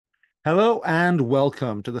Hello and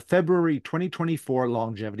welcome to the February 2024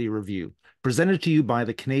 Longevity Review, presented to you by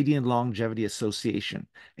the Canadian Longevity Association,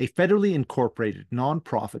 a federally incorporated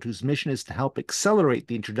nonprofit whose mission is to help accelerate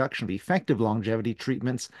the introduction of effective longevity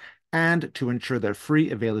treatments and to ensure their free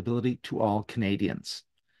availability to all Canadians.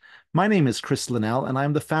 My name is Chris Linnell, and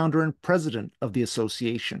I'm the founder and president of the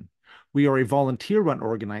association. We are a volunteer-run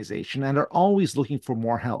organization and are always looking for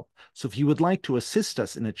more help. So if you would like to assist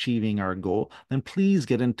us in achieving our goal, then please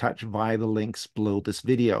get in touch via the links below this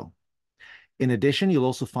video. In addition, you'll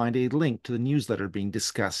also find a link to the newsletter being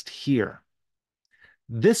discussed here.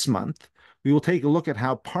 This month, we will take a look at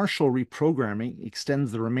how partial reprogramming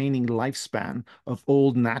extends the remaining lifespan of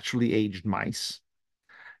old naturally aged mice,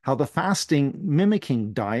 how the fasting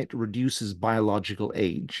mimicking diet reduces biological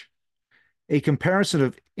age, a comparison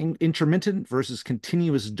of intermittent versus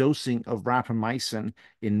continuous dosing of rapamycin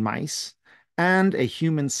in mice, and a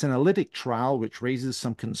human senolytic trial, which raises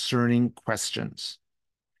some concerning questions.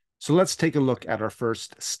 So let's take a look at our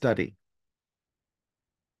first study.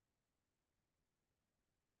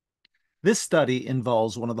 This study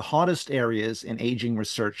involves one of the hottest areas in aging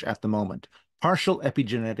research at the moment, partial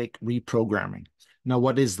epigenetic reprogramming. Now,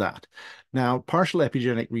 what is that? Now, partial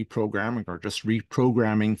epigenetic reprogramming, or just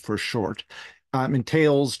reprogramming for short,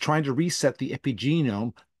 entails trying to reset the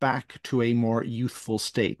epigenome back to a more youthful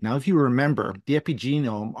state. Now, if you remember, the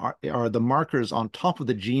epigenome are the markers on top of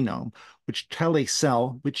the genome which tell a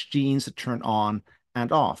cell which genes to turn on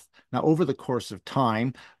and off. Now, over the course of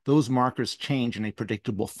time, those markers change in a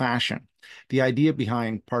predictable fashion. The idea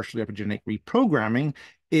behind partially epigenetic reprogramming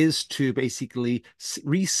is to basically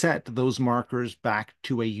reset those markers back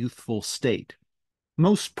to a youthful state.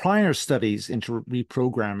 Most prior studies into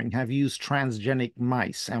reprogramming have used transgenic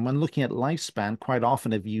mice, and when looking at lifespan, quite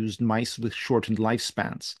often have used mice with shortened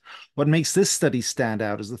lifespans. What makes this study stand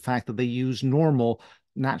out is the fact that they use normal,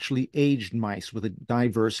 naturally aged mice with a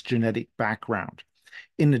diverse genetic background.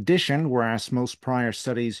 In addition, whereas most prior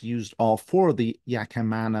studies used all four of the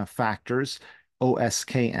Yakamana factors, O, S,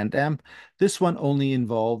 K, and M, this one only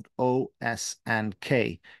involved O, S, and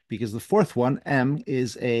K, because the fourth one, M,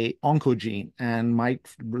 is a oncogene and might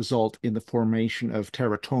result in the formation of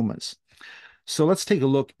teratomas. So let's take a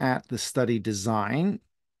look at the study design,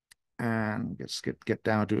 and let's get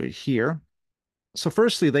down to it here. So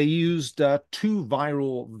firstly, they used two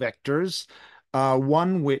viral vectors,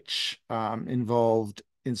 one which involved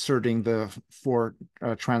inserting the four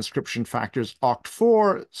transcription factors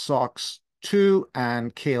OCT4, SOX2,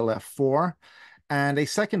 and KLF4, and a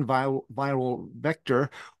second viral vector,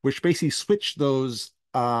 which basically switched those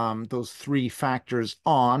three factors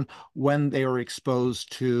on when they were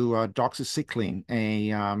exposed to doxycycline,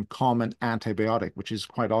 a common antibiotic, which is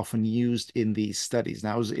quite often used in these studies.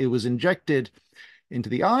 Now, it was injected into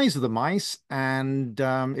the eyes of the mice, and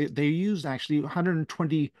they used actually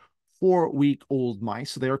 124-week-old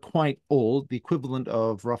mice. So they are quite old, the equivalent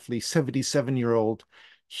of roughly 77-year-old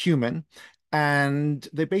human. And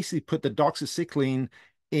they basically put the doxycycline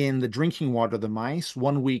in the drinking water of the mice,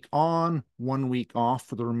 1 week on, 1 week off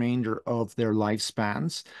for the remainder of their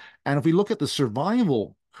lifespans. And if we look at the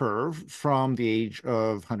survival curve from the age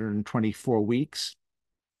of 124 weeks,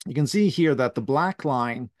 you can see here that the black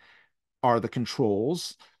line are the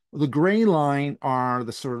controls. The gray line are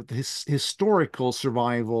the sort of historical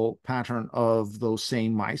survival pattern of those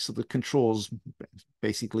same mice. So the controls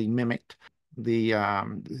basically mimicked the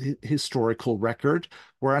historical record,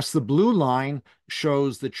 whereas the blue line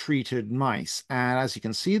shows the treated mice. And as you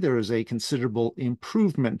can see, there is a considerable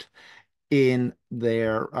improvement in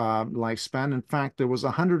their lifespan. In fact, there was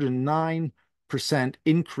a 109%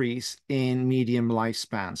 increase in medium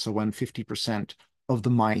lifespan. So when 50% of the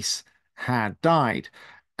mice had died.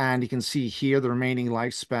 And you can see here the remaining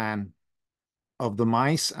lifespan of the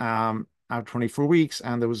mice out of 24 weeks,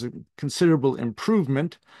 and there was a considerable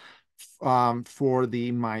improvement for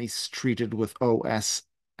the mice treated with OS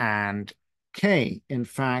and K. In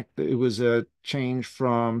fact, it was a change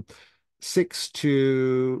from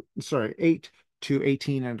 8 to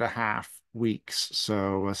 18 and a half weeks.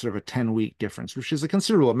 So sort of a 10-week difference, which is a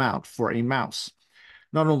considerable amount for a mouse.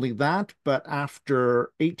 Not only that, but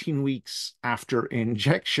after 18 weeks after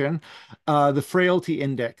injection, the frailty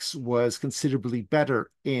index was considerably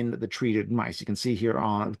better in the treated mice. You can see here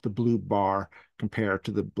on the blue bar compared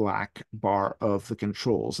to the black bar of the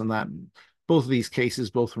controls. And that both of these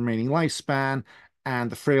cases, both remaining lifespan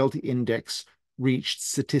and the frailty index reached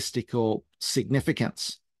statistical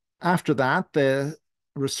significance. After that, the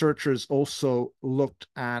researchers also looked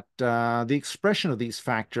at the expression of these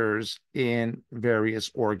factors in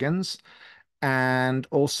various organs and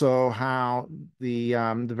also how the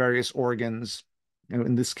various organs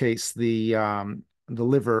in this case, the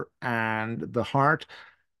liver and the heart,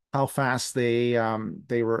 how fast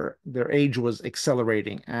their age was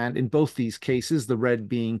accelerating. And in both these cases, the red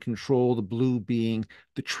being control, the blue being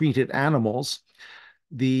the treated animals,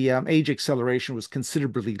 the age acceleration was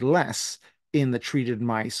considerably less in the treated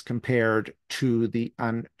mice compared to the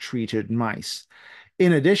untreated mice.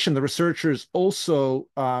 In addition, the researchers also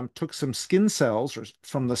took some skin cells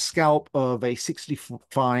from the scalp of a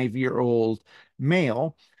 65-year-old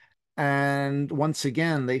male. And once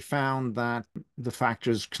again, they found that the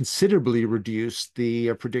factors considerably reduced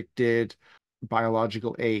the predicted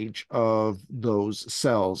biological age of those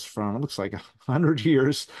cells from, it looks like 100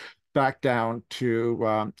 years back down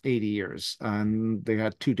to 80 years. And they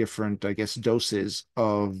had two different, I guess, doses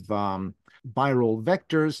of viral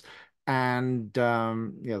vectors. And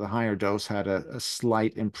yeah, the higher dose had a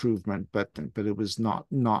slight improvement, but it was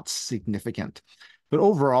not significant. But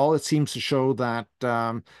overall, it seems to show that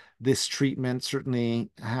this treatment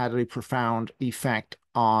certainly had a profound effect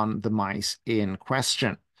on the mice in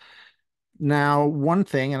question. Now, one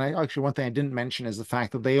thing I didn't mention is the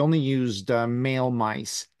fact that they only used male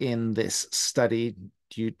mice in this study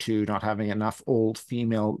due to not having enough old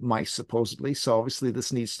female mice, supposedly. So obviously,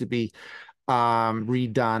 this needs to be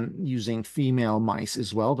redone using female mice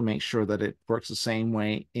as well to make sure that it works the same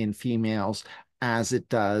way in females as it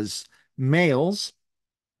does males.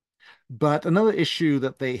 But another issue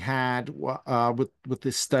that they had with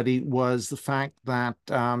this study was the fact that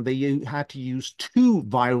they had to use two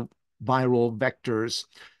viral vectors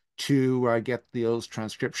to get those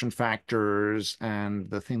transcription factors and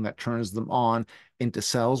the thing that turns them on into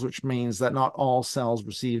cells, which means that not all cells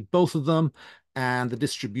received both of them, and the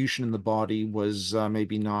distribution in the body was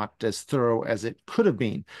maybe not as thorough as it could have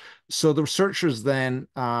been. So the researchers then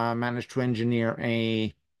managed to engineer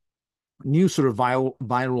a new sort of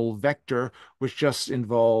viral vector, which just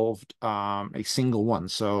involved a single one.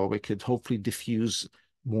 So it could hopefully diffuse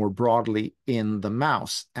more broadly in the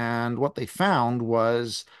mouse. And what they found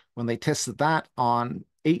was when they tested that on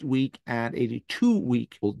 8-week and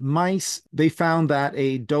 82-week old mice, they found that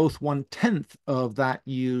a dose 1/10 of that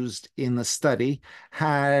used in the study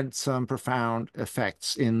had some profound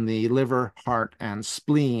effects in the liver, heart, and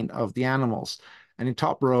spleen of the animals. And in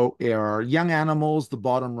top row are young animals, the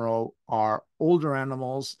bottom row are older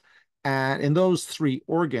animals. And in those three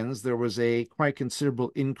organs, there was a quite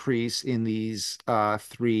considerable increase in these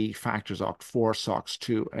three factors, OCT4,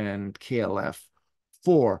 SOX2, and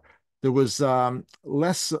KLF4. There was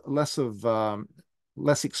less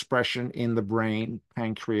expression in the brain,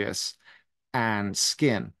 pancreas, and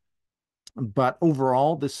skin. But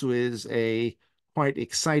overall, this was a quite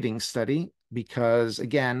exciting study because,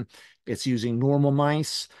 again, it's using normal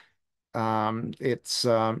mice. It's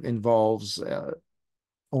involves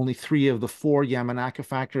only three of the four Yamanaka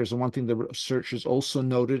factors. And one thing the researchers also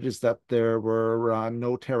noted is that there were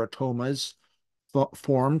no teratomas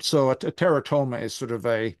formed. So a teratoma is sort of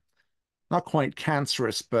a not quite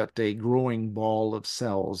cancerous, but a growing ball of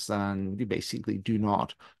cells, and you basically do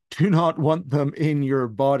not want them in your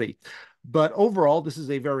body. But overall, this is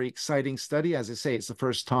a very exciting study. As I say, it's the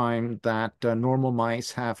first time that normal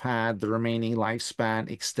mice have had the remaining lifespan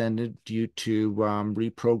extended due to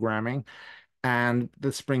reprogramming. And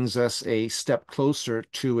this brings us a step closer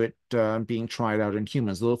to it being tried out in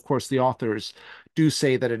humans. Though, of course, the authors do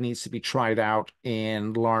say that it needs to be tried out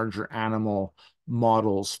in larger animal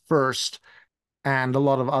models first. And a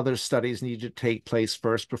lot of other studies need to take place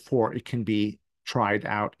first before it can be tried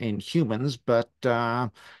out in humans. But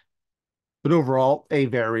overall, a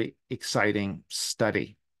very exciting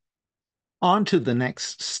study. On to the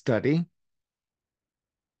next study.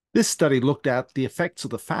 This study looked at the effects of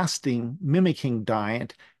the fasting mimicking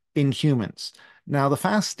diet in humans. Now, the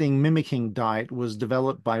fasting mimicking diet was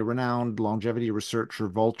developed by renowned longevity researcher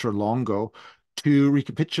Walter Longo to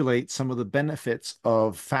recapitulate some of the benefits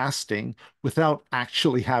of fasting without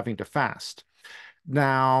actually having to fast.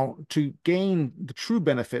 Now, to gain the true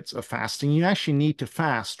benefits of fasting, you actually need to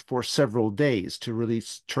fast for several days to really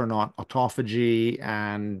turn on autophagy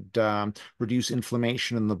and reduce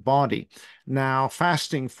inflammation in the body. Now,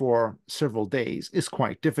 fasting for several days is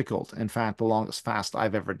quite difficult. In fact, the longest fast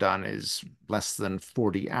I've ever done is less than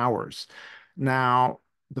 40 hours. Now,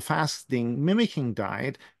 the fasting mimicking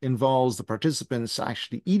diet involves the participants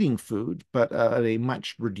actually eating food, but at a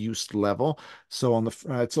much reduced level. So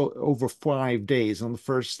it's over 5 days. On the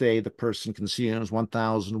first day, the person consumes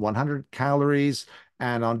 1,100 calories,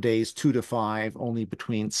 and on days 2 to 5, only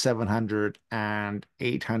between 700 and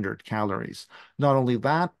 800 calories. Not only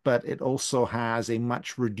that, but it also has a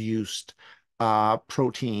much reduced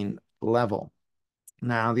protein level.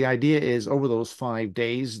 Now, the idea is over those 5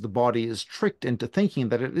 days, the body is tricked into thinking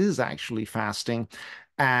that it is actually fasting,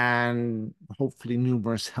 and hopefully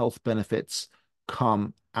numerous health benefits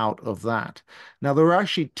come out of that. Now, there were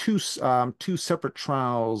actually two separate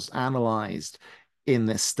trials analyzed in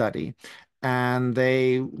this study, and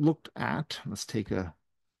they looked at, let's take a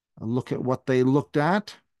look at what they looked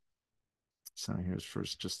at. So here's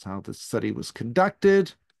first just how the study was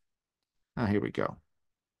conducted. Here we go.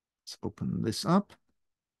 Let's open this up.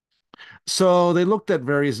 So they looked at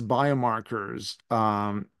various biomarkers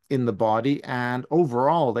in the body, and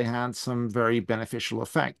overall they had some very beneficial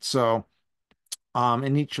effects. So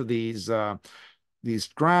in each of these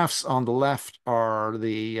graphs on the left are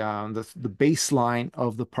the baseline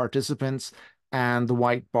of the participants, and the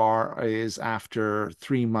white bar is after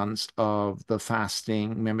 3 months of the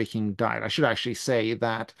fasting mimicking diet. I should actually say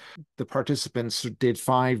that the participants did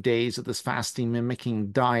 5 days of this fasting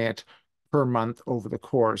mimicking diet per month over the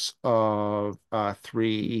course of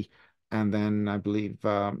three, and then I believe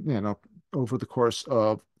over the course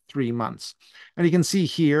of 3 months. And you can see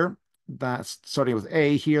here, that's starting with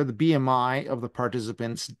A here, the BMI of the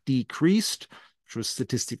participants decreased, which was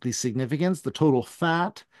statistically significant. The total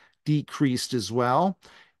fat decreased as well,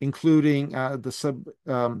 including the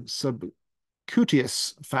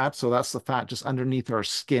subcutaneous fat. So that's the fat just underneath our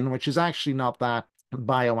skin, which is actually not that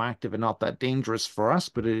bioactive and not that dangerous for us,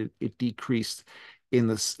 but it decreased in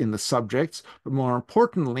the subjects. But more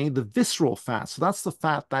importantly, the visceral fat, so that's the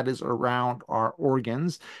fat that is around our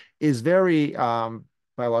organs, is very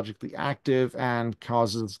biologically active and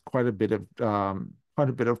causes quite a bit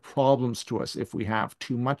of problems to us if we have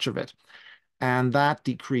too much of it. And that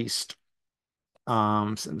decreased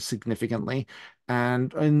significantly.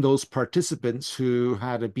 And in those participants who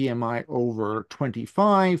had a BMI over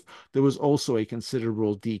 25, there was also a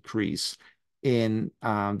considerable decrease in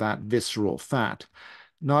that visceral fat.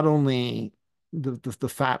 Not only the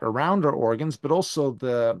fat around our organs, but also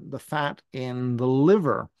the fat in the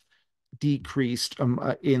liver decreased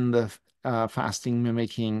in the fasting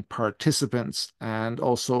mimicking participants, and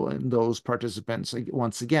also in those participants,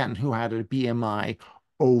 once again, who had a BMI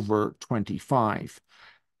over 25.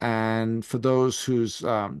 And for those whose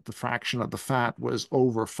the fraction of the fat was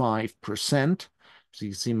over 5%, so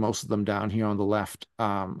you can see most of them down here on the left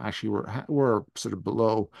actually were sort of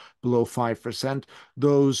below 5%.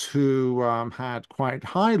 Those who had quite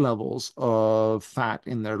high levels of fat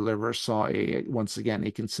in their liver saw once again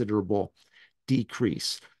a considerable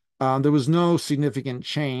decrease. There was no significant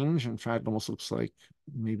change. In fact, it almost looks like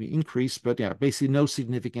maybe increase, but yeah, basically no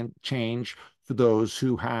significant change for those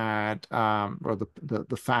who had or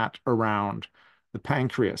the fat around the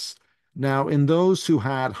pancreas. Now, in those who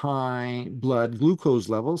had high blood glucose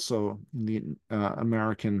levels, so in the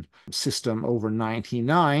American system over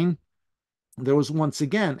 99, there was once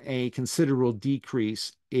again a considerable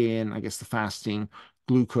decrease in, I guess, the fasting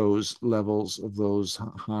glucose levels of those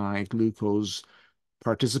high glucose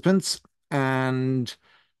participants. And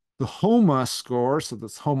the HOMA score, so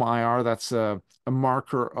that's HOMA IR, that's a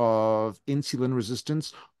marker of insulin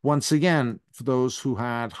resistance. Once again, for those who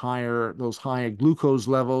had those higher glucose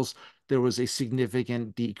levels, there was a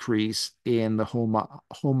significant decrease in the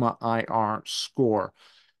HOMA IR score.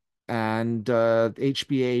 And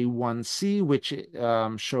HbA1c, which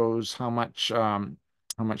shows how much, in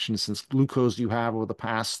instance, glucose you have over the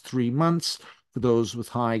past 3 months. For those with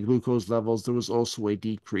high glucose levels, there was also a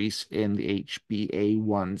decrease in the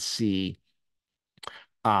HbA1c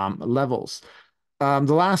levels.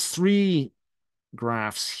 The last three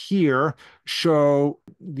graphs here show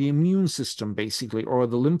the immune system, basically, or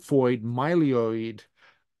the lymphoid myeloid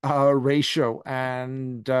ratio.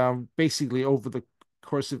 And basically, over the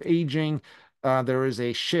course of aging, there is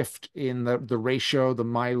a shift in the ratio. The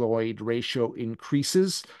myeloid ratio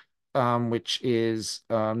increases, which is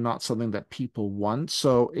not something that people want.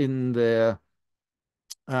 So in the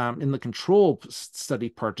control study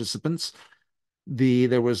participants,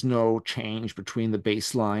 there was no change between the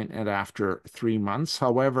baseline and after 3 months.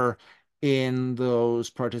 However, in those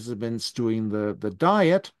participants doing the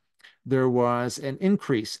diet, there was an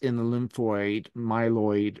increase in the lymphoid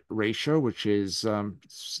myeloid ratio, which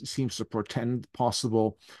seems to portend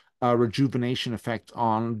possible rejuvenation effect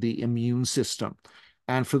on the immune system.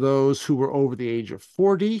 And for those who were over the age of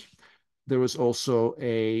 40, there was also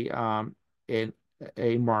a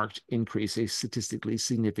marked increase, a statistically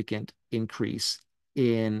significant increase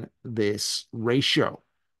in this ratio.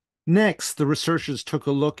 Next, the researchers took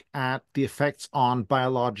a look at the effects on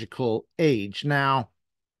biological age. Now,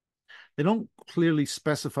 they don't clearly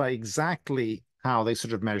specify exactly how they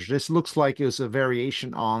sort of measure this. It looks like it was a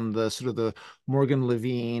variation on the sort of the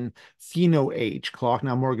Morgan-Levine pheno-age clock.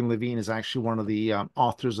 Now, Morgan-Levine is actually one of the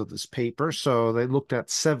authors of this paper. So they looked at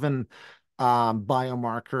seven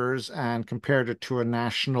biomarkers and compared it to a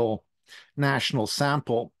national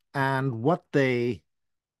sample. And what they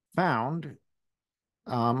found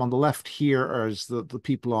on the left here is the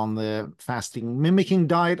people on the fasting mimicking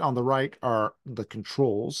diet. On the right are the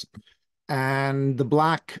controls. And the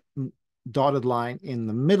black dotted line in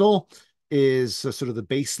the middle is sort of the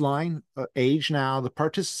baseline age. Now,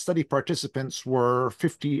 the study participants were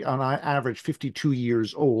 50, on average, 52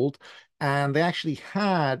 years old, and they actually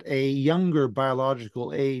had a younger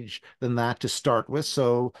biological age than that to start with.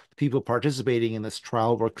 So people participating in this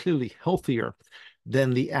trial were clearly healthier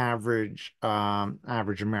than the average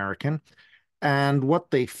American. And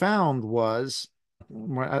what they found was,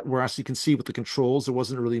 whereas you can see with the controls, there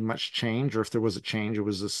wasn't really much change, or if there was a change, it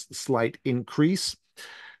was a slight increase.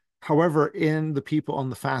 However, in the people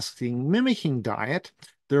on the fasting mimicking diet,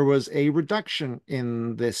 there was a reduction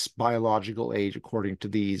in this biological age according to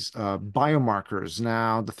these biomarkers.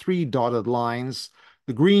 Now, the three dotted lines,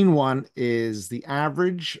 the green one is the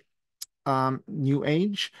average new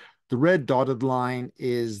age. The red dotted line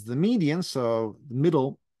is the median, so the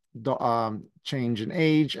middle change in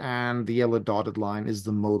age, and the yellow dotted line is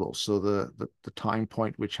the modal, so the time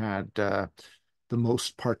point which had the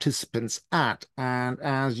most participants at. And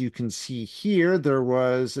as you can see here, there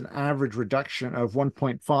was an average reduction of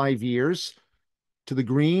 1.5 years to the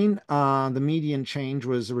green. The median change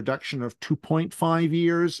was a reduction of 2.5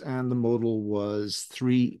 years, and the modal was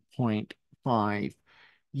 3.5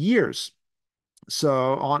 years.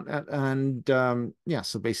 So yeah,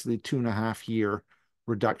 so basically 2.5 year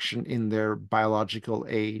reduction in their biological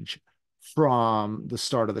age from the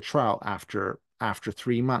start of the trial after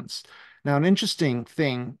 3 months. Now, an interesting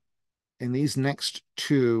thing in these next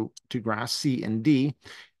two graphs, C and D,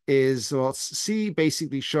 is, well, C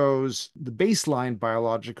basically shows the baseline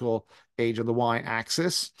biological age of the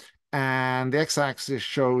y-axis, and the x-axis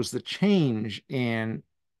shows the change in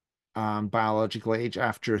biological age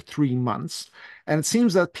after 3 months. And it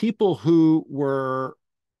seems that people who were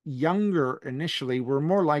younger initially were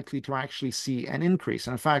more likely to actually see an increase.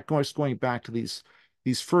 And in fact, going back to these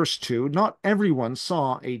first two, not everyone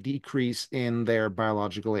saw a decrease in their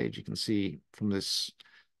biological age. You can see from this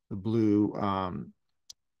the blue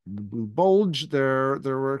bulge there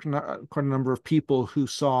were quite a number of people who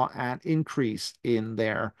saw an increase in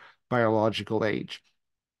their biological age.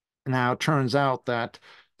 Now, it turns out that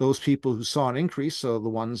those people who saw an increase, so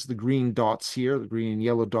the green dots here, the green and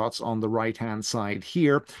yellow dots on the right-hand side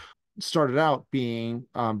here, started out being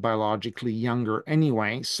biologically younger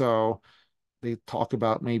anyway. So they talk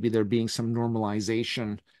about maybe there being some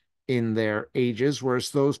normalization in their ages, whereas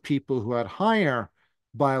those people who had higher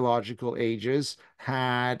biological ages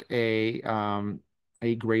had a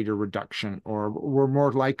greater reduction, or were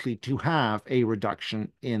more likely to have a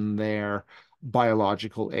reduction in their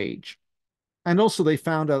biological age. And also, they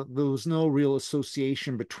found out there was no real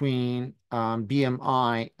association between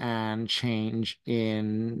BMI and change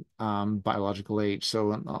in biological age.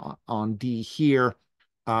 So on D here,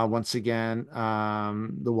 once again,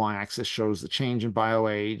 the y-axis shows the change in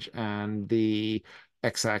bioage, and the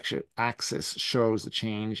x-axis shows the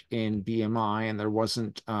change in BMI, and there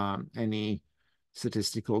wasn't any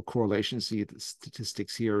statistical correlation. See, the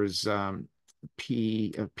statistics here is the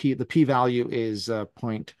p-value is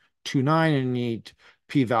 0.29, and you need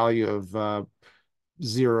p-value of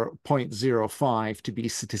 0.05 to be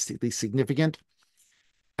statistically significant.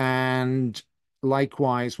 And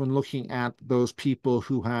likewise, when looking at those people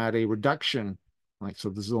who had a reduction, like, so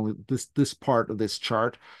this is only this part of this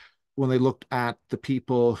chart, when they looked at the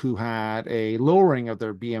people who had a lowering of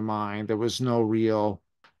their BMI, there was no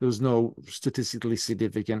statistically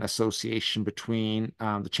significant association between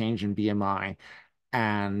the change in BMI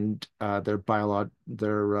and their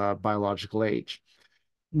biological age.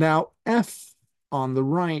 Now, F on the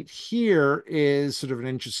right here is sort of an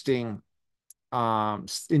interesting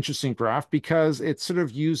graph, because it sort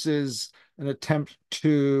of uses an attempt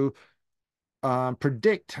to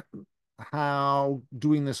predict how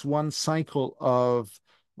doing this one cycle of,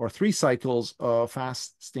 or 3 cycles of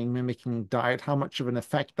fasting mimicking diet, how much of an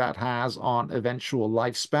effect that has on eventual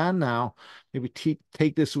lifespan. Now, maybe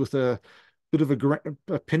take this with a bit of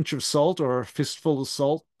a pinch of salt, or a fistful of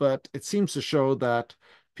salt, but it seems to show that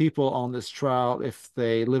people on this trial, if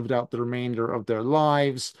they lived out the remainder of their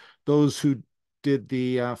lives, those who did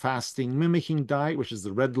the fasting mimicking diet, which is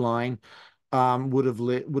the red line,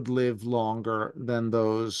 would live longer than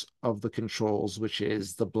those of the controls, which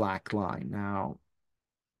is the black line. Now,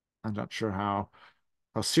 I'm not sure how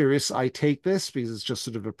serious I take this because it's just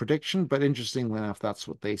sort of a prediction, but interestingly enough, that's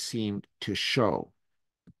what they seemed to show.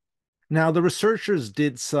 Now, the researchers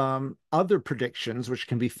did some other predictions, which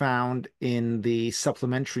can be found in the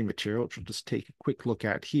supplementary material, which we'll just take a quick look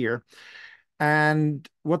at here. And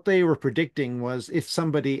what they were predicting was if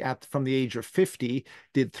somebody from the age of 50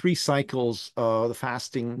 did 3 cycles of the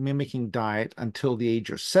fasting mimicking diet until the age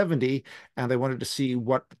of 70, and they wanted to see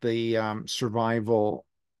what the survival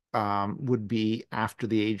would be after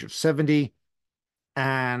the age of 70.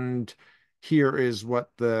 And here is what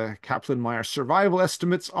the Kaplan-Meier survival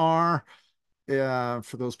estimates are.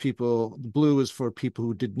 For those people, the blue is for people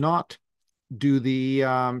who did not do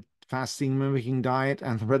the fasting mimicking diet,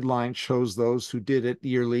 and the red line shows those who did it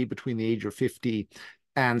yearly between the age of 50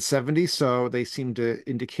 and 70. So they seem to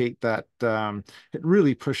indicate that it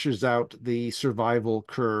really pushes out the survival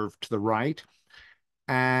curve to the right.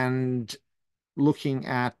 And looking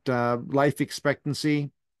at life expectancy,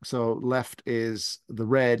 so left is the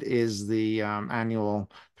red is the annual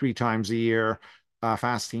 3 times a year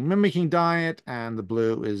fasting mimicking diet, and the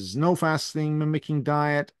blue is no fasting mimicking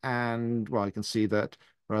diet. And well, you can see that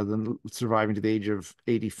rather than surviving to the age of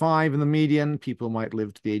 85 in the median, people might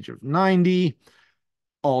live to the age of 90.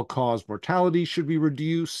 All-cause mortality should be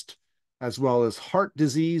reduced, as well as heart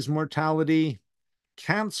disease mortality,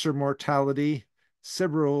 cancer mortality,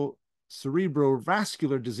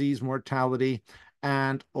 cerebrovascular disease mortality,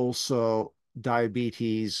 and also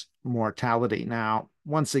diabetes mortality. Now,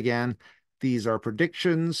 once again, these are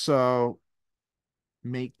predictions, so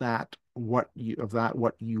make that what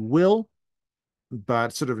you will,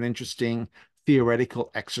 but sort of an interesting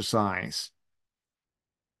theoretical exercise.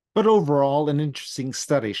 But overall, an interesting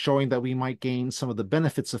study showing that we might gain some of the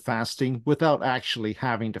benefits of fasting without actually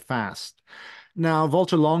having to fast. Now,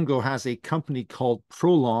 Volta Longo has a company called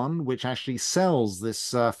Prolon, which actually sells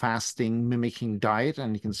this fasting mimicking diet.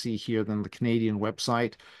 And you can see here then the Canadian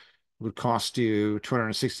website would cost you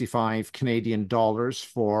 265 Canadian dollars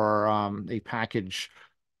for a package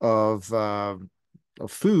of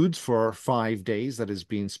foods for 5 days that is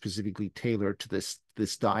being specifically tailored to this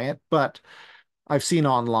diet. But I've seen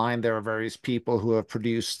online there are various people who have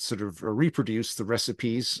produced sort of or reproduced the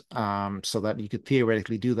recipes so that you could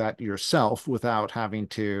theoretically do that yourself without having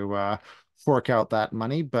to fork out that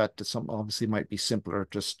money. But some obviously might be simpler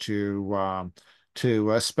just to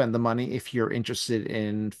spend the money if you're interested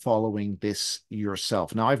in following this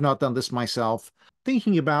yourself. Now, I've not done this myself,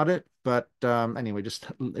 thinking about it, but anyway, just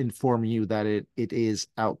inform you that it is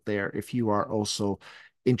out there if you are also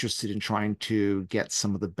interested in trying to get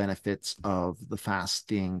some of the benefits of the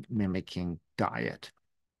fasting mimicking diet.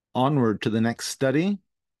 Onward to the next study.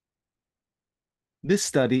 This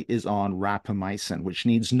study is on rapamycin, which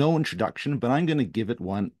needs no introduction, but I'm going to give it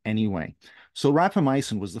one anyway. So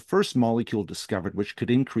rapamycin was the first molecule discovered which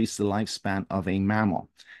could increase the lifespan of a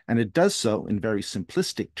mammal. And it does so in very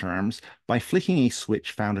simplistic terms by flicking a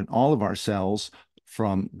switch found in all of our cells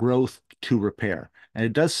from growth to repair. And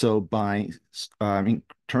it does so by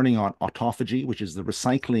turning on autophagy, which is the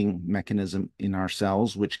recycling mechanism in our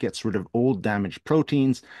cells, which gets rid of old damaged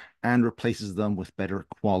proteins and replaces them with better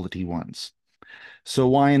quality ones. So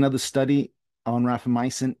why another study on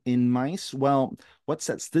rapamycin in mice? Well, what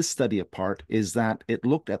sets this study apart is that it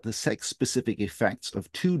looked at the sex-specific effects of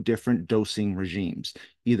 2 different dosing regimes,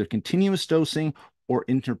 either continuous dosing or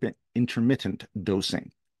intermittent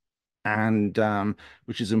dosing. And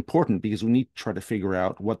which is important because we need to try to figure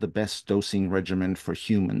out what the best dosing regimen for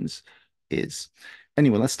humans is.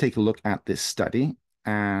 Anyway, let's take a look at this study.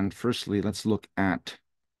 And firstly, let's look at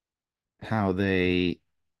how they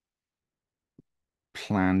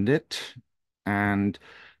planned it. And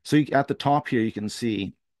so at the top here, you can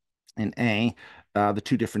see in A, the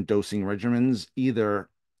 2 different dosing regimens, either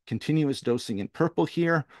continuous dosing in purple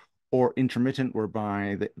here, or intermittent,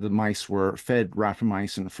 whereby the mice were fed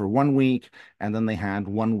rapamycin for 1 week, and then they had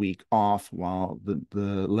 1 week off while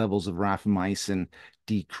the levels of rapamycin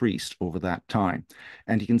decreased over that time.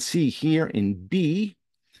 And you can see here in B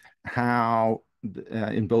how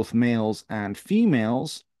in both males and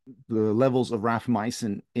females, the levels of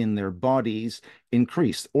rapamycin in their bodies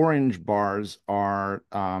increased. Orange bars are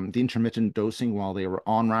the intermittent dosing while they were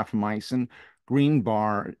on rapamycin. Green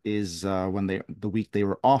bar is when the week they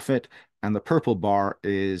were off it, and the purple bar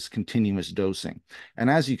is continuous dosing. And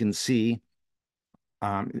as you can see,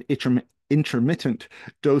 intermittent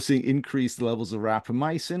dosing increased the levels of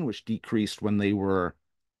rapamycin, which decreased when they were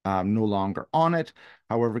no longer on it.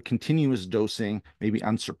 However, continuous dosing, maybe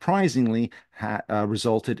unsurprisingly,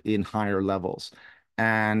 resulted in higher levels.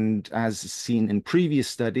 And as seen in previous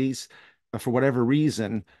studies, for whatever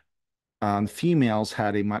reason, females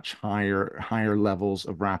had a much higher levels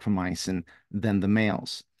of rapamycin than the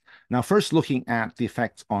males. Now, first looking at the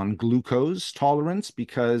effects on glucose tolerance,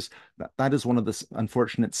 because that is one of the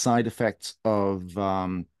unfortunate side effects of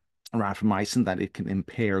rapamycin, that it can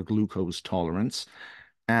impair glucose tolerance.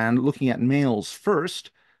 And looking at males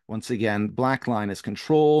first, once again, black line is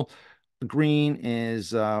control, green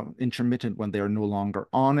is intermittent when they're no longer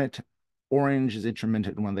on it, orange is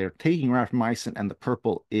intermittent when they're taking rapamycin, and the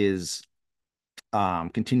purple is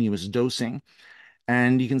continuous dosing.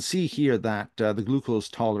 And you can see here that the glucose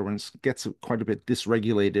tolerance gets quite a bit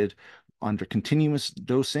dysregulated under continuous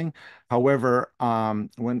dosing. However,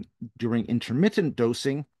 when during intermittent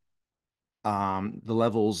dosing, the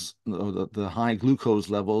levels, the high glucose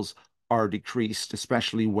levels are decreased,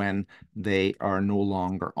 especially when they are no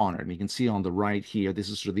longer on it. And you can see on the right here, this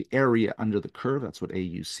is sort of the area under the curve. That's what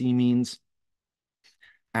AUC means.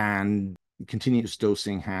 And continuous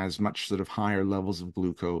dosing has much sort of higher levels of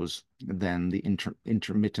glucose than the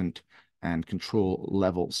intermittent and control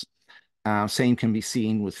levels. Same can be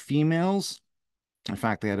seen with females. In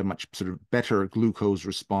fact, they had a much sort of better glucose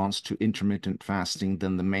response to intermittent fasting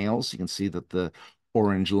than the males. You can see that the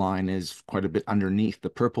orange line is quite a bit underneath the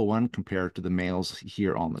purple one compared to the males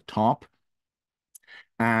here on the top.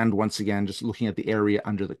 And once again, just looking at the area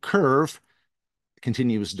under the curve,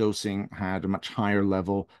 continuous dosing had a much higher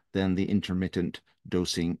level than the intermittent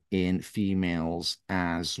dosing in females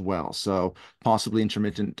as well. So possibly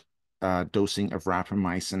intermittent dosing of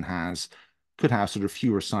rapamycin could have sort of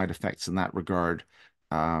fewer side effects in that regard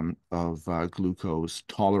of glucose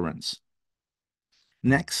tolerance.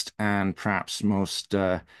 Next, and perhaps most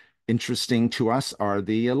interesting to us, are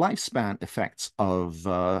the lifespan effects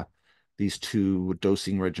of these two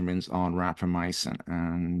dosing regimens on rapamycin.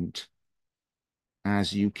 And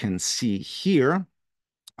as you can see here,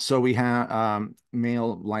 so we have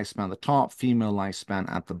male lifespan at the top, female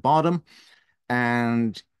lifespan at the bottom.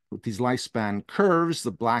 And with these lifespan curves,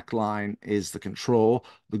 the black line is the control,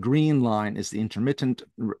 the green line is the intermittent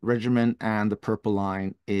regimen, and the purple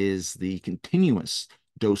line is the continuous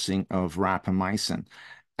dosing of rapamycin.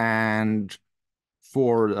 And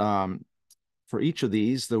for each of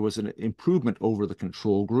these, there was an improvement over the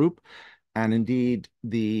control group. And indeed,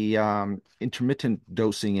 the intermittent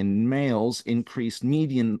dosing in males increased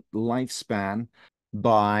median lifespan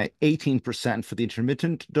by 18% for the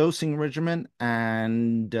intermittent dosing regimen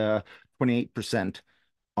and 28%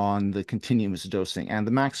 on the continuous dosing. And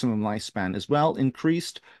the maximum lifespan as well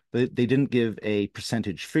increased. They didn't give a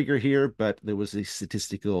percentage figure here, but there was a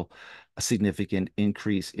significant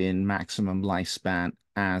increase in maximum lifespan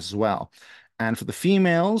as well. And for the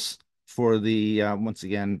females, for the, once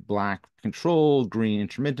again, black control, green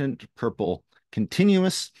intermittent, purple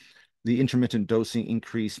continuous, the intermittent dosing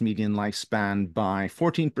increased median lifespan by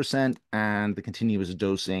 14%, and the continuous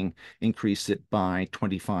dosing increased it by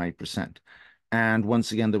 25%. And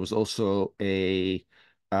once again, there was also a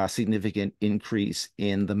significant increase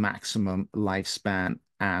in the maximum lifespan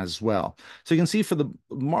as well. So you can see for the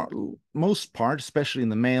most part, especially in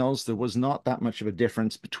the males, there was not that much of a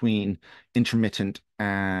difference between intermittent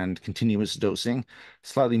and continuous dosing,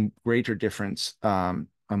 slightly greater difference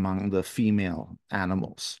among the female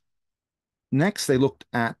animals. Next, they looked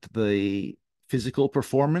at the physical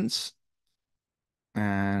performance,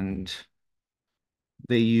 and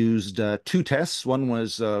they used two tests. One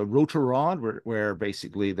was rotor rod, where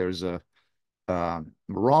basically there's a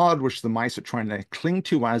rod which the mice are trying to cling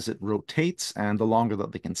to as it rotates, and the longer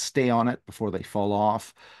that they can stay on it before they fall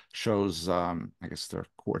off shows, I guess, their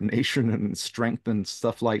coordination and strength and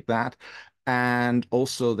stuff like that. And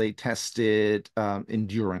also they tested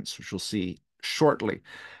endurance, which we'll see shortly.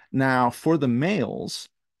 Now, for the males,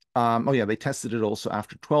 oh yeah, they tested it also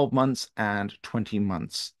after 12 months and 20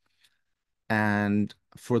 months. And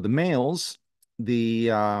for the males,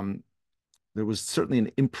 there was certainly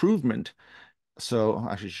an improvement. So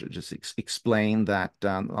I should just explain that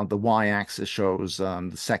on the y-axis shows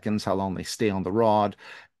the seconds, how long they stay on the rod,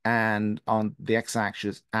 and on the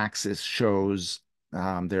x-axis shows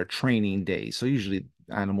their training days. So usually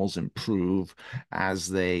animals improve as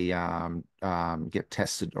they get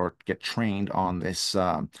tested or get trained on this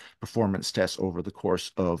performance test over the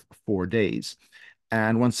course of 4 days.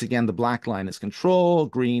 And once again, the black line is control,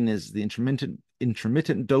 green is the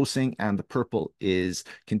intermittent dosing, and the purple is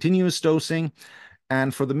continuous dosing.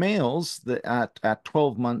 And for the males, at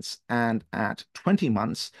 12 months and at 20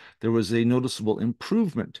 months, there was a noticeable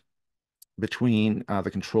improvement between the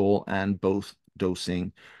control and both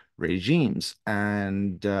dosing regimes.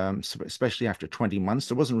 And so especially after 20 months,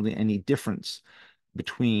 there wasn't really any difference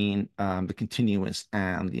between the continuous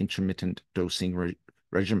and the intermittent dosing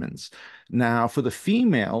regimens. Now, for the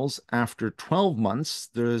females, after 12 months,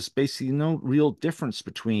 there's basically no real difference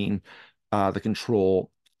between the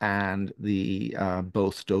control and the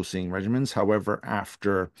both dosing regimens. However,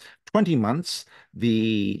 after 20 months,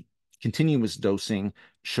 the continuous dosing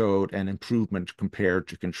showed an improvement compared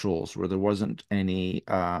to controls, where there wasn't any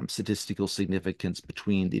statistical significance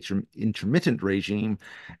between the intermittent regime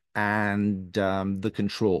and the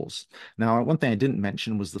controls. Now, one thing I didn't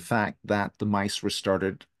mention was the fact that the mice were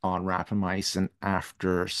started on rapamycin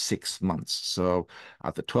after 6 months. So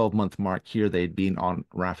at the 12-month mark here, they'd been on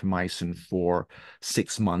rapamycin for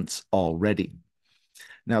 6 months already.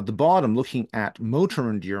 Now, at the bottom, looking at motor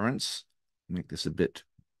endurance, make this a bit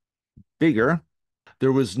bigger,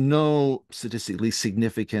 there was no statistically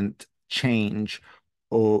significant change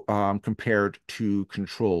compared to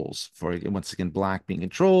controls. For once again, black being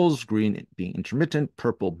controls, green being intermittent,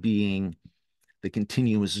 purple being the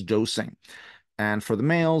continuous dosing. And for the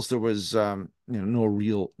males, there was no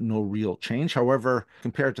real change. However,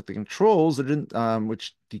 compared to the controls, it didn't,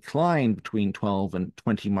 which declined between 12 and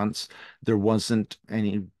 20 months, there wasn't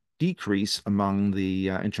any decrease among the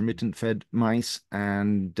intermittent fed mice,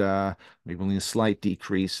 and maybe only a slight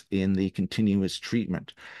decrease in the continuous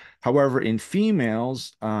treatment. However, in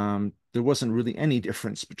females, there wasn't really any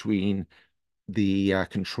difference between the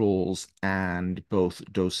controls and both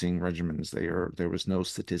dosing regimens. There was no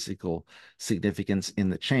statistical significance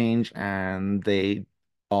in the change, and they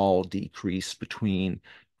all decreased between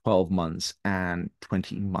 12 months and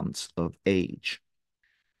 20 months of age.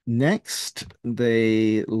 Next,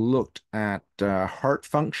 they looked at heart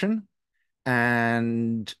function,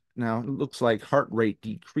 and now it looks like heart rate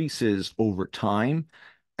decreases over time.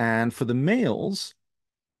 And for the males,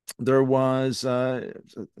 there was a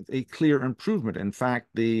clear improvement. In fact,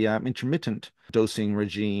 the intermittent dosing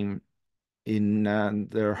regime in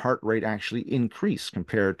their heart rate actually increased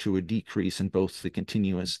compared to a decrease in both the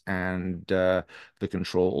continuous and the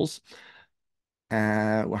controls.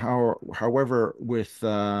 However, with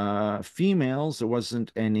females, there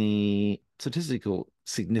wasn't any statistical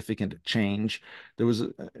significant change. There was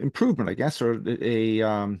an improvement, I guess, or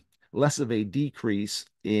a less of a decrease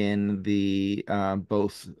in the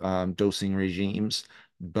both dosing regimes,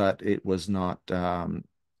 but it was not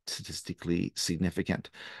statistically significant.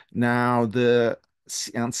 Now,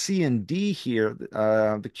 on C and D here,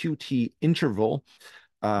 the QT interval,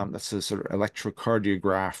 that's a sort of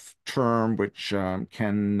electrocardiograph term, which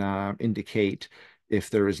can indicate if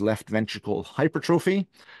there is left ventricle hypertrophy.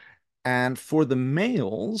 And for the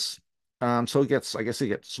males, so I guess it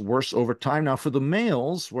gets worse over time. Now, for the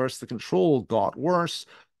males, whereas the control got worse,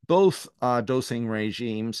 both dosing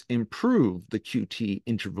regimes improved the QT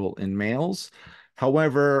interval in males.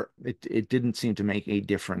 However, it didn't seem to make a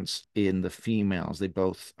difference in the females. They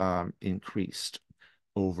both increased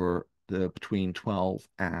over between 12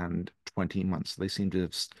 and 20 months. They seem to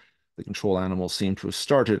have, the control animals seem to have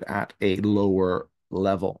started at a lower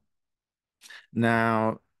level.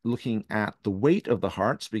 Now, looking at the weight of the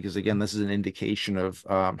hearts, because again, this is an indication of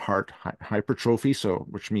heart hypertrophy, so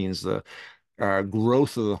which means the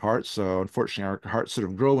growth of the heart. So unfortunately, our hearts sort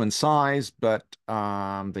of grow in size, but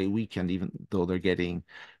they weaken even though they're getting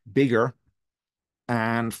bigger.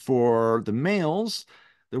 And for the males,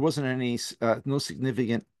 there wasn't any no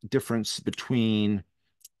significant difference between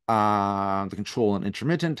the control and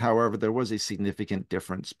intermittent. However, there was a significant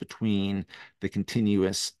difference between the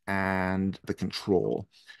continuous and the control.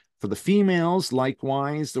 For the females,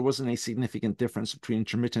 likewise, there wasn't a significant difference between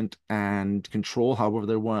intermittent and control. However,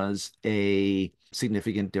 there was a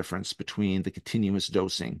significant difference between the continuous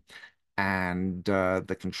dosing and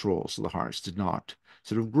the control. So the hearts did not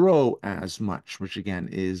sort of grow as much, which again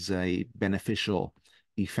is a beneficial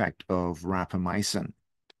effect of rapamycin.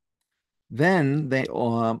 Then they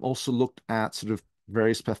also looked at sort of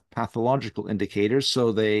various pathological indicators.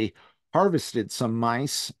 So they harvested some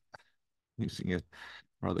mice, using a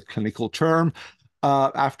rather clinical term,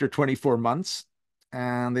 after 24 months,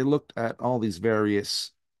 and they looked at all these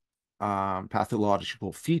various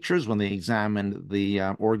pathological features when they examined the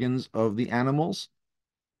organs of the animals.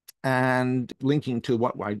 And linking to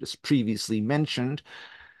what I just previously mentioned,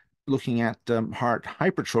 looking at heart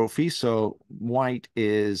hypertrophy. So white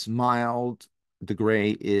is mild, the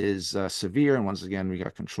gray is severe. And once again, we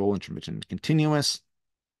got control, intermittent, continuous.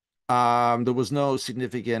 There was no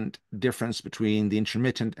significant difference between the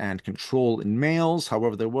intermittent and control in males.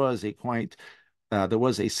 However, there was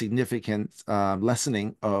a significant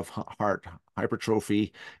lessening of heart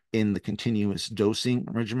hypertrophy in the continuous dosing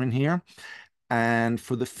regimen here. And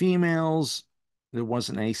for the females, there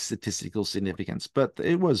wasn't a statistical significance, but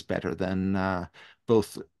it was better than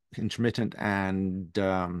both intermittent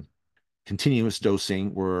and continuous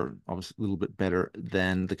dosing were obviously a little bit better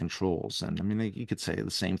than the controls. And I mean, you could say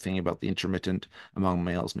the same thing about the intermittent among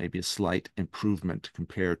males, maybe a slight improvement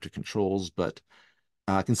compared to controls. But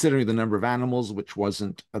considering the number of animals, which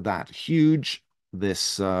wasn't that huge,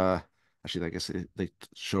 this actually, I guess they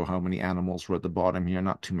show how many animals were at the bottom here.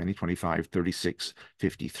 Not too many, 25, 36,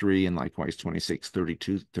 53, and likewise 26,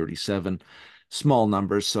 32, 37. Small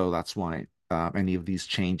numbers, so that's why any of these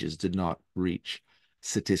changes did not reach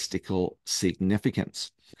statistical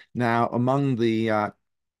significance. Now, among the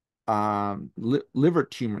liver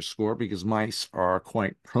tumor score, because mice are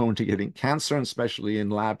quite prone to getting cancer, and especially in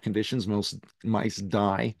lab conditions, most mice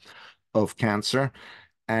die of cancer.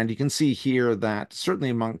 And you can see here that certainly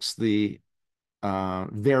amongst the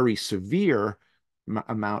very severe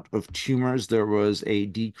amount of tumors, there was a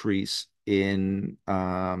decrease in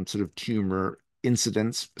sort of tumor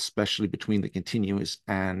incidence, especially between the continuous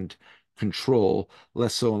and control,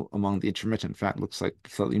 less so among the intermittent. In fact, looks like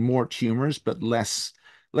slightly more tumors, but less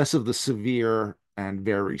of the severe and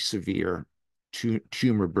very severe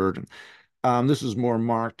tumor burden. This was more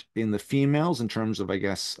marked in the females in terms of, I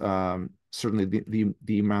guess, certainly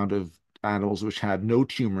the amount of animals which had no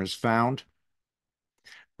tumors found.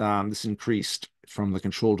 This increased from the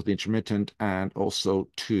control to the intermittent and also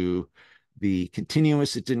to the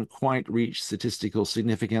continuous. It didn't quite reach statistical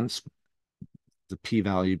significance, the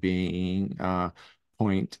p-value being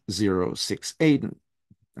 0.068.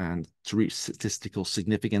 And to reach statistical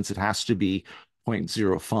significance, it has to be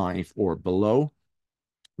 0.05 or below.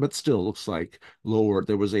 But still looks like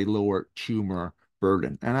there was a lower tumor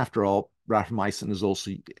burden. And after all, rapamycin is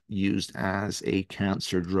also used as a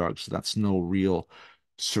cancer drug, so that's no real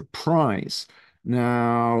surprise.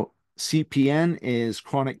 Now, CPN is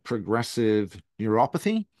chronic progressive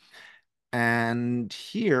neuropathy. And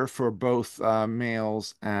here, for both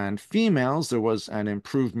males and females, there was an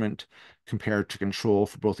improvement compared to control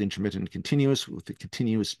for both intermittent and continuous, with the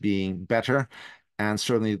continuous being better. And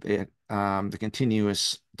certainly the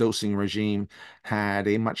continuous dosing regime had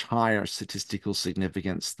a much higher statistical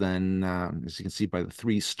significance than, as you can see by the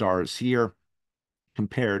 3 stars here,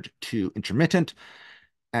 compared to intermittent.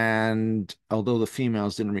 And although the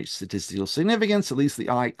females didn't reach statistical significance, at least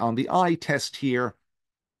on the eye test here,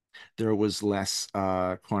 there was less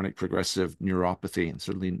chronic progressive neuropathy, and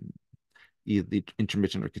certainly either the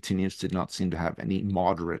intermittent or continuous did not seem to have any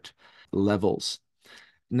moderate levels.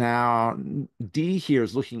 Now, D here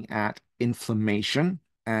is looking at inflammation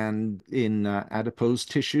and in adipose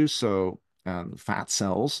tissue, so fat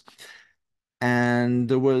cells. And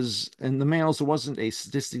in the males, there wasn't a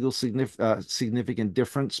statistical significant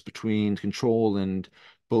difference between control and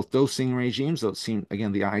both dosing regimes. Though it seemed,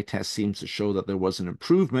 again, the eye test seems to show that there was an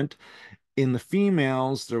improvement. In the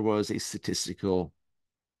females, there was a statistical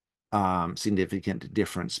significant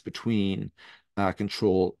difference between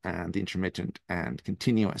control and the intermittent and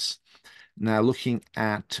continuous. Now, looking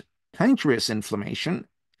at pancreas inflammation,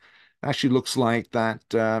 actually looks like that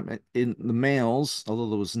in the males, although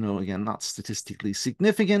there was again, not statistically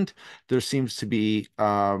significant, there seems to be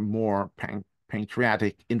more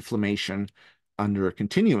pancreatic inflammation under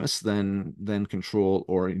continuous than control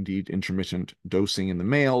or indeed intermittent dosing in the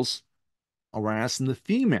males. Whereas in the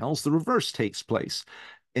females, the reverse takes place,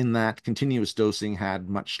 in that continuous dosing had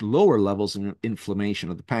much lower levels of inflammation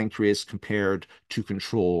of the pancreas compared to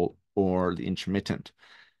control or the intermittent.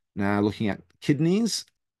 Now, looking at kidneys,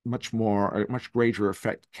 much greater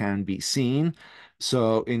effect can be seen.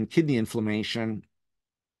 So in kidney inflammation,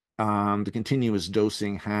 the continuous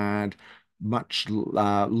dosing had much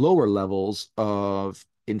lower levels of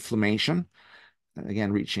inflammation,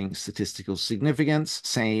 again, reaching statistical significance.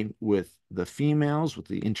 Same with the females, with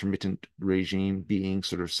the intermittent regime being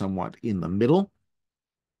sort of somewhat in the middle.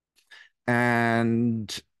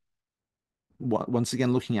 And once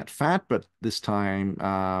again, looking at fat, but this time,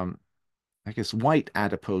 I guess, white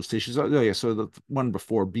adipose tissues. Oh, yeah, so the one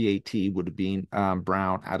before BAT would have been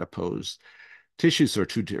brown adipose tissues. There are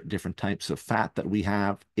 2 different types of fat that we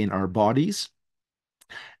have in our bodies.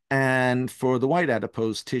 And for the white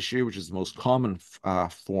adipose tissue, which is the most common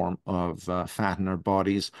form of fat in our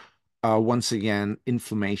bodies, once again,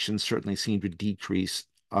 inflammation certainly seemed to decrease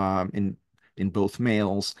in both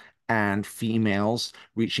males and females,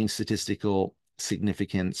 reaching statistical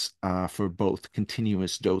significance for both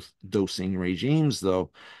continuous dosing regimes, though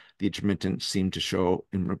the intermittent seemed to show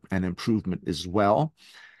an improvement as well.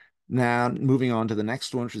 Now, moving on to the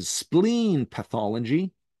next one, which is spleen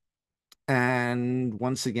pathology. And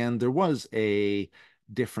once again, there was a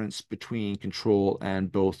difference between control and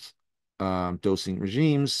both dosing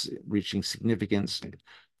regimes, reaching significance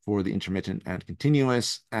for the intermittent and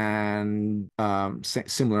continuous, and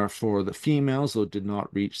similar for the females, though it did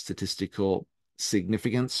not reach statistical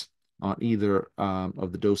significance on either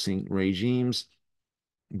of the dosing regimes.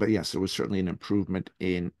 But yes, there was certainly an improvement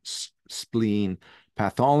in spleen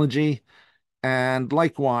pathology. And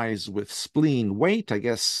likewise with spleen weight, I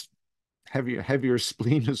guess heavier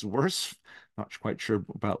spleen is worse. Not quite sure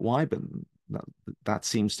about why, but that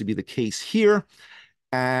seems to be the case here.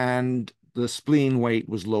 And the spleen weight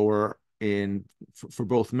was lower for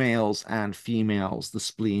both males and females. The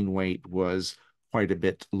spleen weight was quite a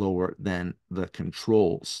bit lower than the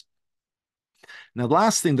controls. Now, the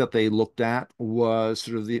last thing that they looked at was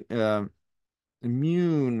sort of the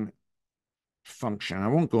immune function. I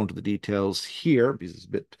won't go into the details here because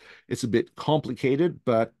it's a bit complicated,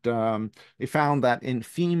 but they found that in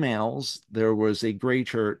females there was a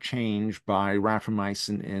greater change by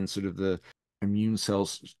rapamycin in sort of the immune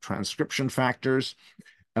cells transcription factors.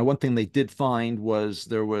 And one thing they did find was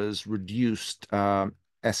there was reduced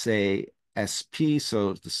SASP,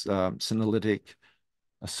 so this senolytic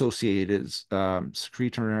associated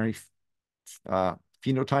secretory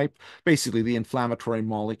phenotype, basically the inflammatory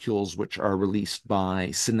molecules which are released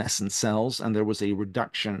by senescent cells, and there was a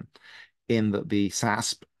reduction in the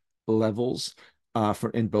SASP levels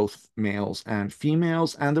in both males and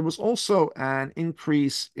females, and there was also an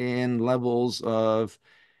increase in levels of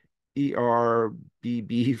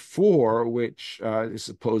ERBB4, which is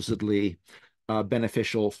supposedly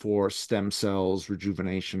beneficial for stem cells,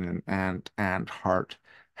 rejuvenation, and heart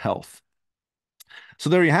health. So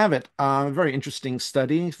there you have it. A very interesting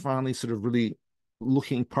study, finally sort of really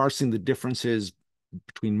parsing the differences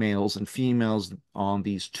between males and females on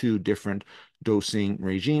these two different dosing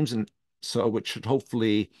regimes. And so which should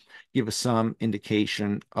hopefully give us some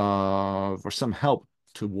indication of, or some help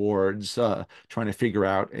towards trying to figure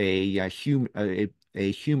out a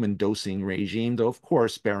human dosing regime, though of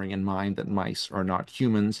course bearing in mind that mice are not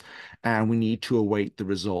humans, and we need to await the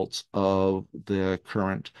results of the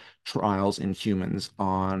current trials in humans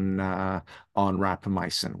on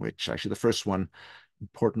rapamycin, which actually the first one,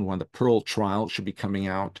 important one, the Pearl trial, should be coming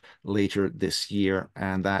out later this year,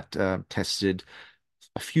 and that tested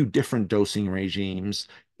a few different dosing regimes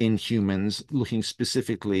in humans, looking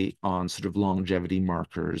specifically on sort of longevity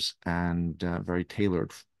markers and very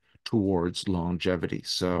tailored towards longevity.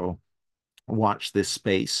 So watch this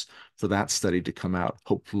space for that study to come out,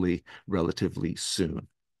 hopefully relatively soon.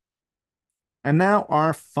 And now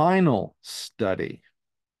our final study.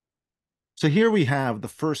 So here we have the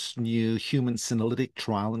first new human senolytic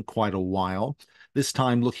trial in quite a while, this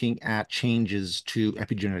time looking at changes to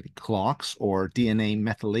epigenetic clocks, or DNA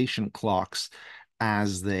methylation clocks,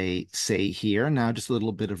 as they say here. Now, just a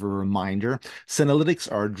little bit of a reminder,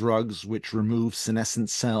 senolytics are drugs which remove senescent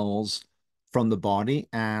cells from the body,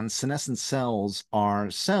 and senescent cells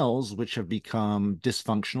are cells which have become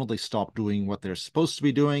dysfunctional. They stop doing what they're supposed to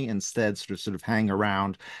be doing, instead sort of hang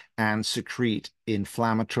around and secrete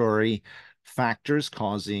inflammatory factors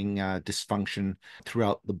causing dysfunction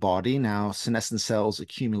throughout the body. Now, senescent cells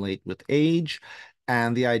accumulate with age,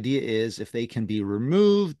 and the idea is if they can be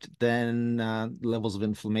removed, then levels of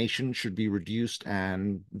inflammation should be reduced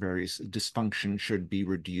and various dysfunction should be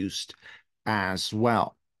reduced as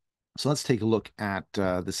well. So let's take a look at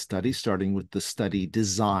the study, starting with the study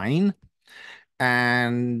design.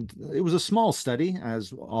 And it was a small study,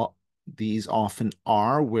 as these often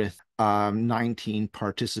are, with 19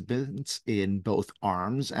 participants in both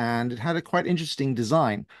arms, and it had a quite interesting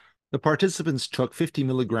design. The participants took 50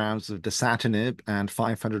 milligrams of dasatinib and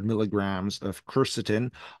 500 milligrams of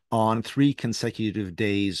quercetin on 3 consecutive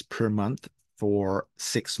days per month for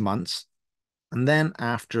 6 months. And then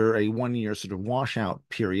after a 1-year sort of washout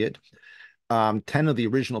period, 10 of the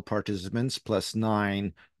original participants plus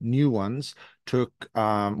 9 new ones took,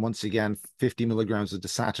 once again, 50 milligrams of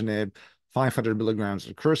dasatinib, 500 milligrams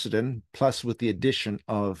of quercetin, plus with the addition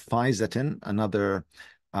of Fisetin, another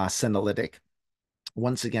senolytic,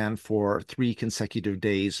 once again for 3 consecutive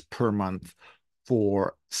days per month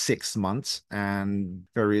for 6 months, and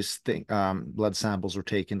various blood samples were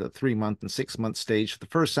taken to the 3-month and 6-month stage for the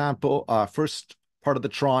first part of the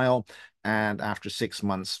trial, and after 6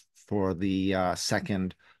 months for the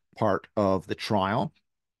second part of the trial.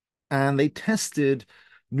 And they tested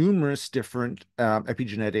numerous different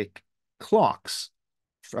epigenetic clocks,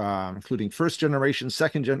 including first generation,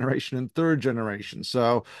 second generation, and third generation.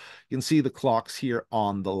 So you can see the clocks here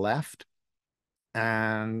on the left.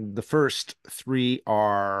 And the first 3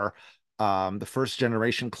 are the first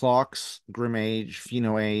generation clocks: Grim age,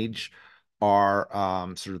 Pheno age, are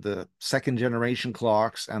sort of the second generation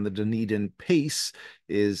clocks, and the Dunedin pace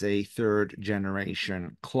is a third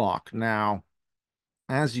generation clock. Now,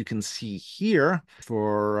 as you can see here,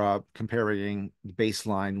 for comparing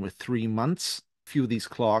baseline with 3 months, a few of these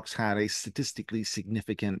clocks had a statistically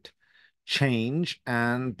significant change,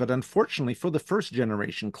 but unfortunately for the first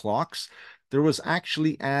generation clocks, there was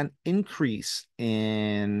actually an increase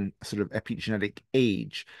in sort of epigenetic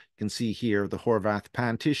age. You can see here the Horvath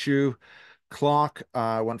pan tissue clock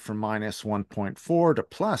went from minus 1.4 to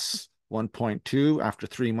plus 1.2 after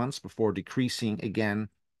 3 months before decreasing again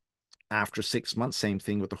after 6 months. Same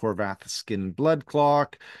thing with the Horvath skin blood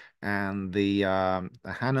clock and the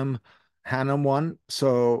Hannum one.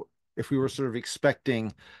 So if we were sort of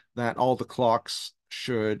expecting that all the clocks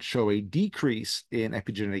should show a decrease in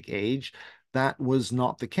epigenetic age, that was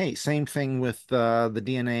not the case. Same thing with the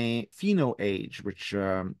DNA pheno age, which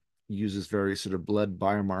uses various sort of blood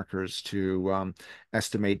biomarkers to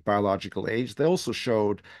estimate biological age. They also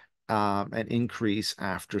showed an increase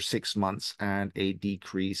after 6 months and a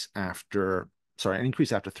decrease after, sorry, an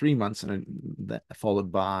increase after 3 months and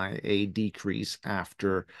followed by a decrease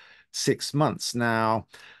after 6 months. Now,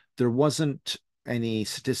 there wasn't any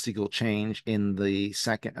statistical change in the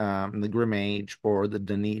the Grimm age or the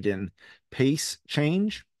Dunedin pace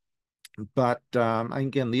change. But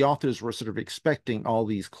again, the authors were sort of expecting all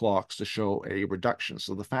these clocks to show a reduction.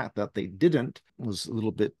 So the fact that they didn't was a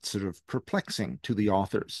little bit sort of perplexing to the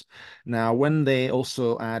authors. Now, when they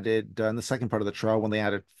also added, in the second part of the trial, when they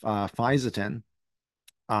added Fisetin,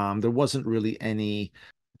 there wasn't really any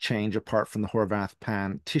change apart from the Horvath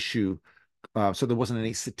pan tissue. So there wasn't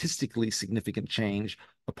any statistically significant change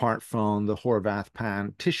apart from the Horvath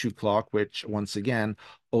pan tissue clock, which once again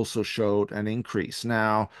also showed an increase.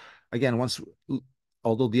 Now, again,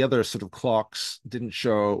 although the other sort of clocks didn't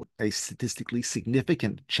show a statistically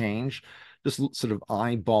significant change, just sort of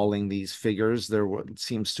eyeballing these figures, there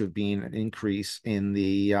seems to have been an increase in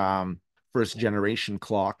the first generation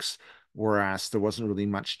clocks, whereas there wasn't really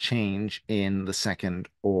much change in the second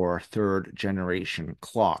or third generation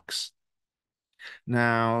clocks.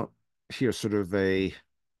 Now, here's sort of a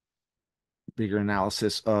bigger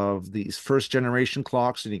analysis of these first generation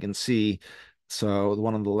clocks, and you can see, so the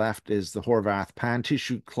one on the left is the Horvath pan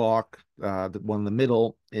tissue clock, the one in the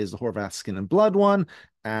middle is the Horvath skin and blood one,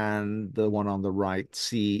 and the one on the right,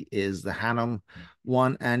 C, is the Hannum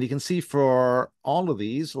one. And you can see for all of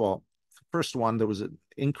these, well, the first one, there was an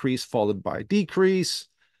increase followed by a decrease.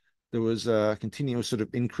 There was a continuous sort of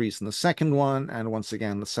increase in the second one, and once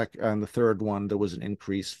again, the third one, there was an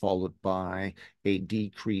increase followed by a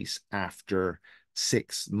decrease after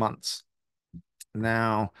 6 months.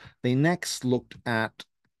 Now, they next looked at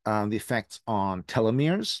the effects on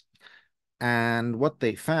telomeres, and what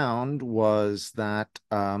they found was that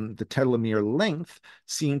the telomere length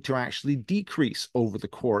seemed to actually decrease over the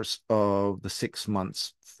course of the 6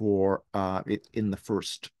 months for it in the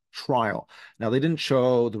first trial. Now, they didn't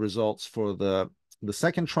show the results for the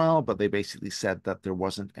second trial, but they basically said that there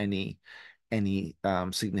wasn't any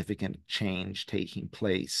significant change taking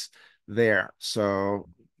place there. So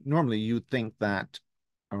normally you'd think that,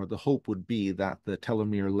 or the hope would be that the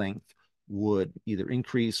telomere length would either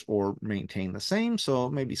increase or maintain the same. So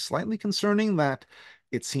maybe slightly concerning that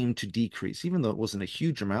it seemed to decrease, even though it wasn't a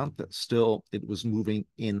huge amount, that still it was moving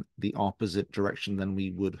in the opposite direction than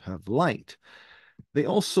we would have liked. They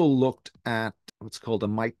also looked at what's called a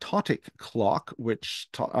mitotic clock, which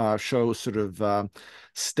shows sort of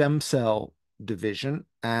stem cell division.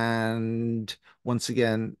 And once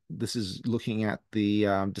again, this is looking at the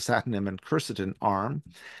dasatinib and quercetin arm.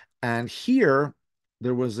 And here,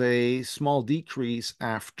 there was a small decrease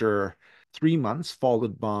after 3 months,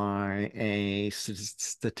 followed by a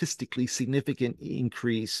statistically significant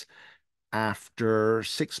increase after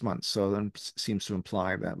 6 months. So then seems to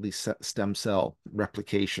imply that at least stem cell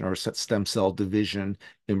replication or stem cell division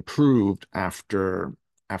improved after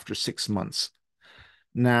 6 months.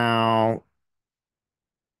 Now,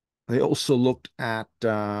 they also looked at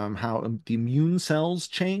how the immune cells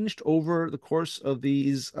changed over the course of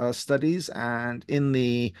these studies. And in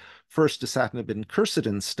the first dasatinib and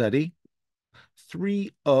quercetin study,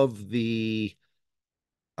 three of the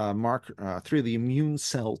immune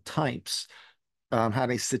cell types had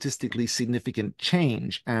a statistically significant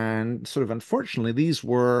change. And sort of unfortunately, these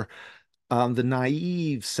were the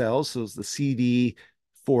naive cells, so it's the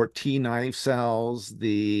CD4T naive cells,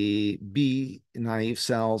 the B naive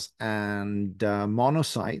cells, and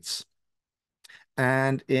monocytes.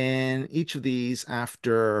 And in each of these,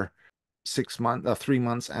 after 6 months, 3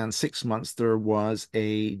 months, and 6 months, there was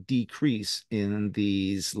a decrease in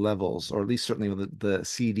these levels, or at least certainly with the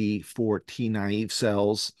CD4 T naive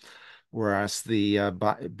cells, whereas the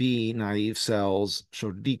B naive cells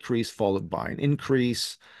showed a decrease followed by an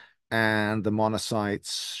increase, and the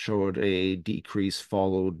monocytes showed a decrease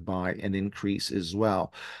followed by an increase as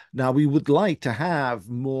well. Now, we would like to have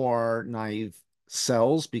more naive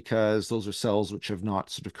cells because those are cells which have not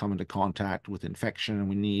sort of come into contact with infection, and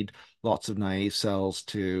we need lots of naive cells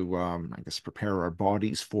to, I guess, prepare our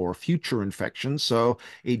bodies for future infections. So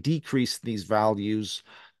a decrease in these values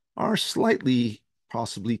are slightly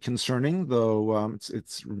possibly concerning, though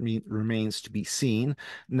remains to be seen.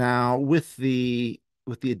 Now, with the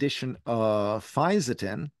addition of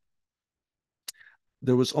Fisetin,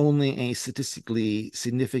 there was only a statistically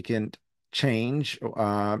significant change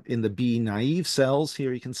in the B naive cells.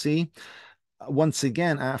 Here you can see. Once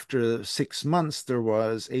again, after 6 months, there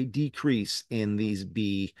was a decrease in these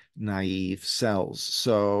B naive cells.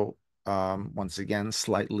 So, once again,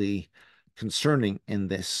 slightly concerning in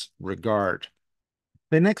this regard.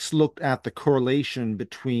 They next looked at the correlation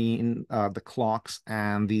between the clocks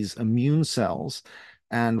and these immune cells.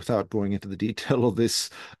 And without going into the detail of this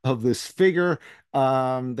figure,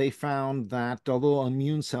 they found that although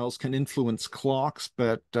immune cells can influence clocks,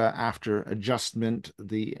 but after adjustment,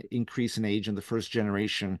 the increase in age in the first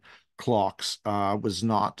generation clocks was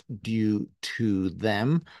not due to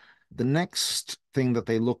them. The next thing that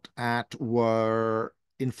they looked at were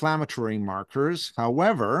inflammatory markers.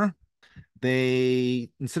 However, they,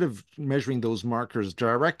 instead of measuring those markers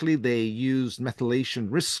directly, they used methylation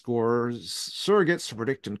risk scores, surrogates, to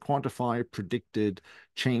predict and quantify predicted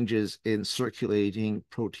changes in circulating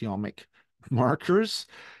proteomic markers.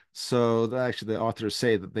 So actually, the authors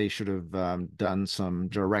say that they should have done some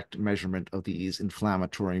direct measurement of these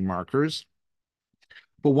inflammatory markers.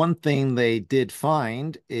 But one thing they did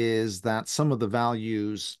find is that some of the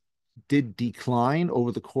values did decline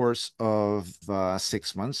over the course of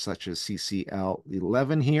 6 months, such as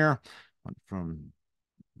CCL11 here, went from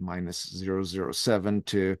minus 0.007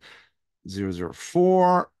 to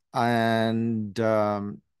 0.004, and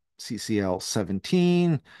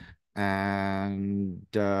CCL17 and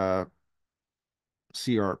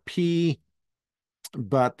CRP.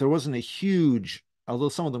 But there wasn't a huge, although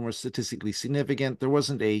some of them were statistically significant, there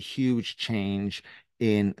wasn't a huge change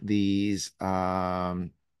in these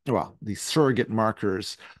surrogate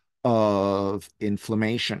markers of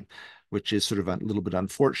inflammation, which is sort of a little bit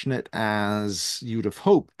unfortunate, as you'd have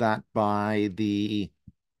hoped that by the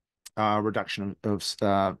reduction of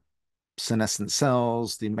senescent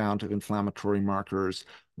cells, the amount of inflammatory markers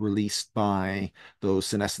released by those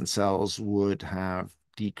senescent cells would have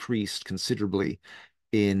decreased considerably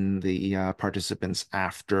in the participants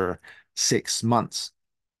after 6 months.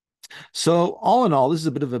 So all in all, this is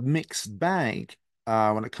a bit of a mixed bag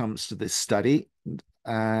when it comes to this study.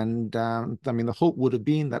 And I mean, the hope would have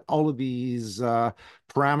been that all of these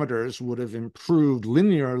parameters would have improved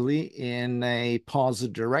linearly in a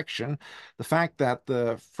positive direction. The fact that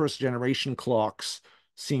the first generation clocks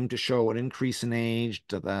seem to show an increase in age,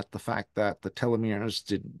 that the fact that the telomeres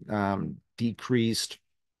decreased,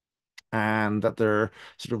 and that there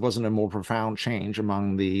sort of wasn't a more profound change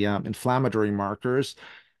among the inflammatory markers,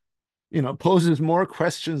 poses more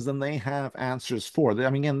questions than they have answers for. I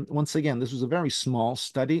mean, once again, this was a very small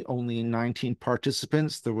study, only 19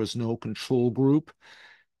 participants. There was no control group.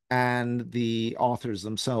 And the authors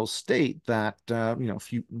themselves state that,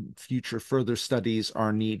 future further studies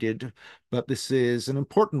are needed. But this is an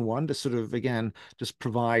important one to sort of, again, just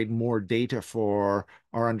provide more data for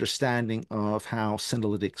our understanding of how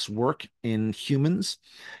senolytics work in humans.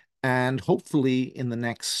 And hopefully in the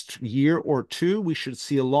next year or two, we should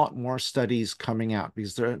see a lot more studies coming out,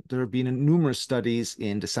 because there have been numerous studies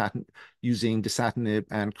in using dasatinib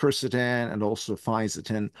and quercetin, and also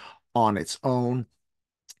Fisetin on its own.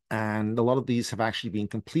 And a lot of these have actually been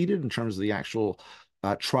completed in terms of the actual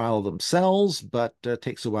trial themselves, but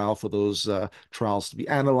takes a while for those trials to be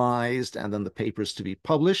analyzed and then the papers to be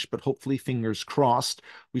published. But hopefully, fingers crossed,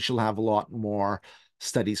 we shall have a lot more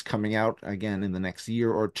studies coming out again in the next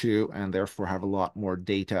year or two, and therefore have a lot more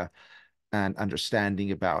data and understanding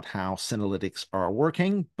about how senolytics are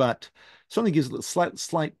working. But certainly gives a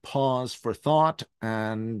slight pause for thought,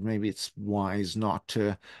 and maybe it's wise not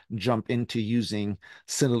to jump into using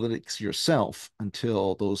senolytics yourself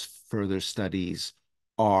until those further studies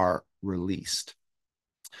are released.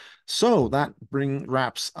 So that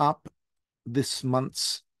wraps up this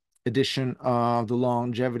month's edition of the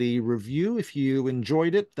Longevity Review. If you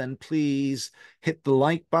enjoyed it, then please hit the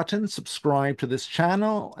like button, subscribe to this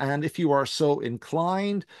channel, and if you are so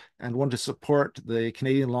inclined and want to support the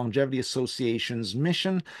Canadian Longevity Association's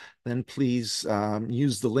mission, then please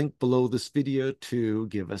use the link below this video to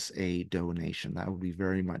give us a donation. That would be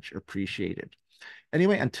very much appreciated.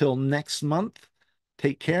 Anyway, until next month,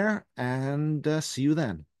 take care and see you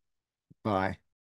then. Bye.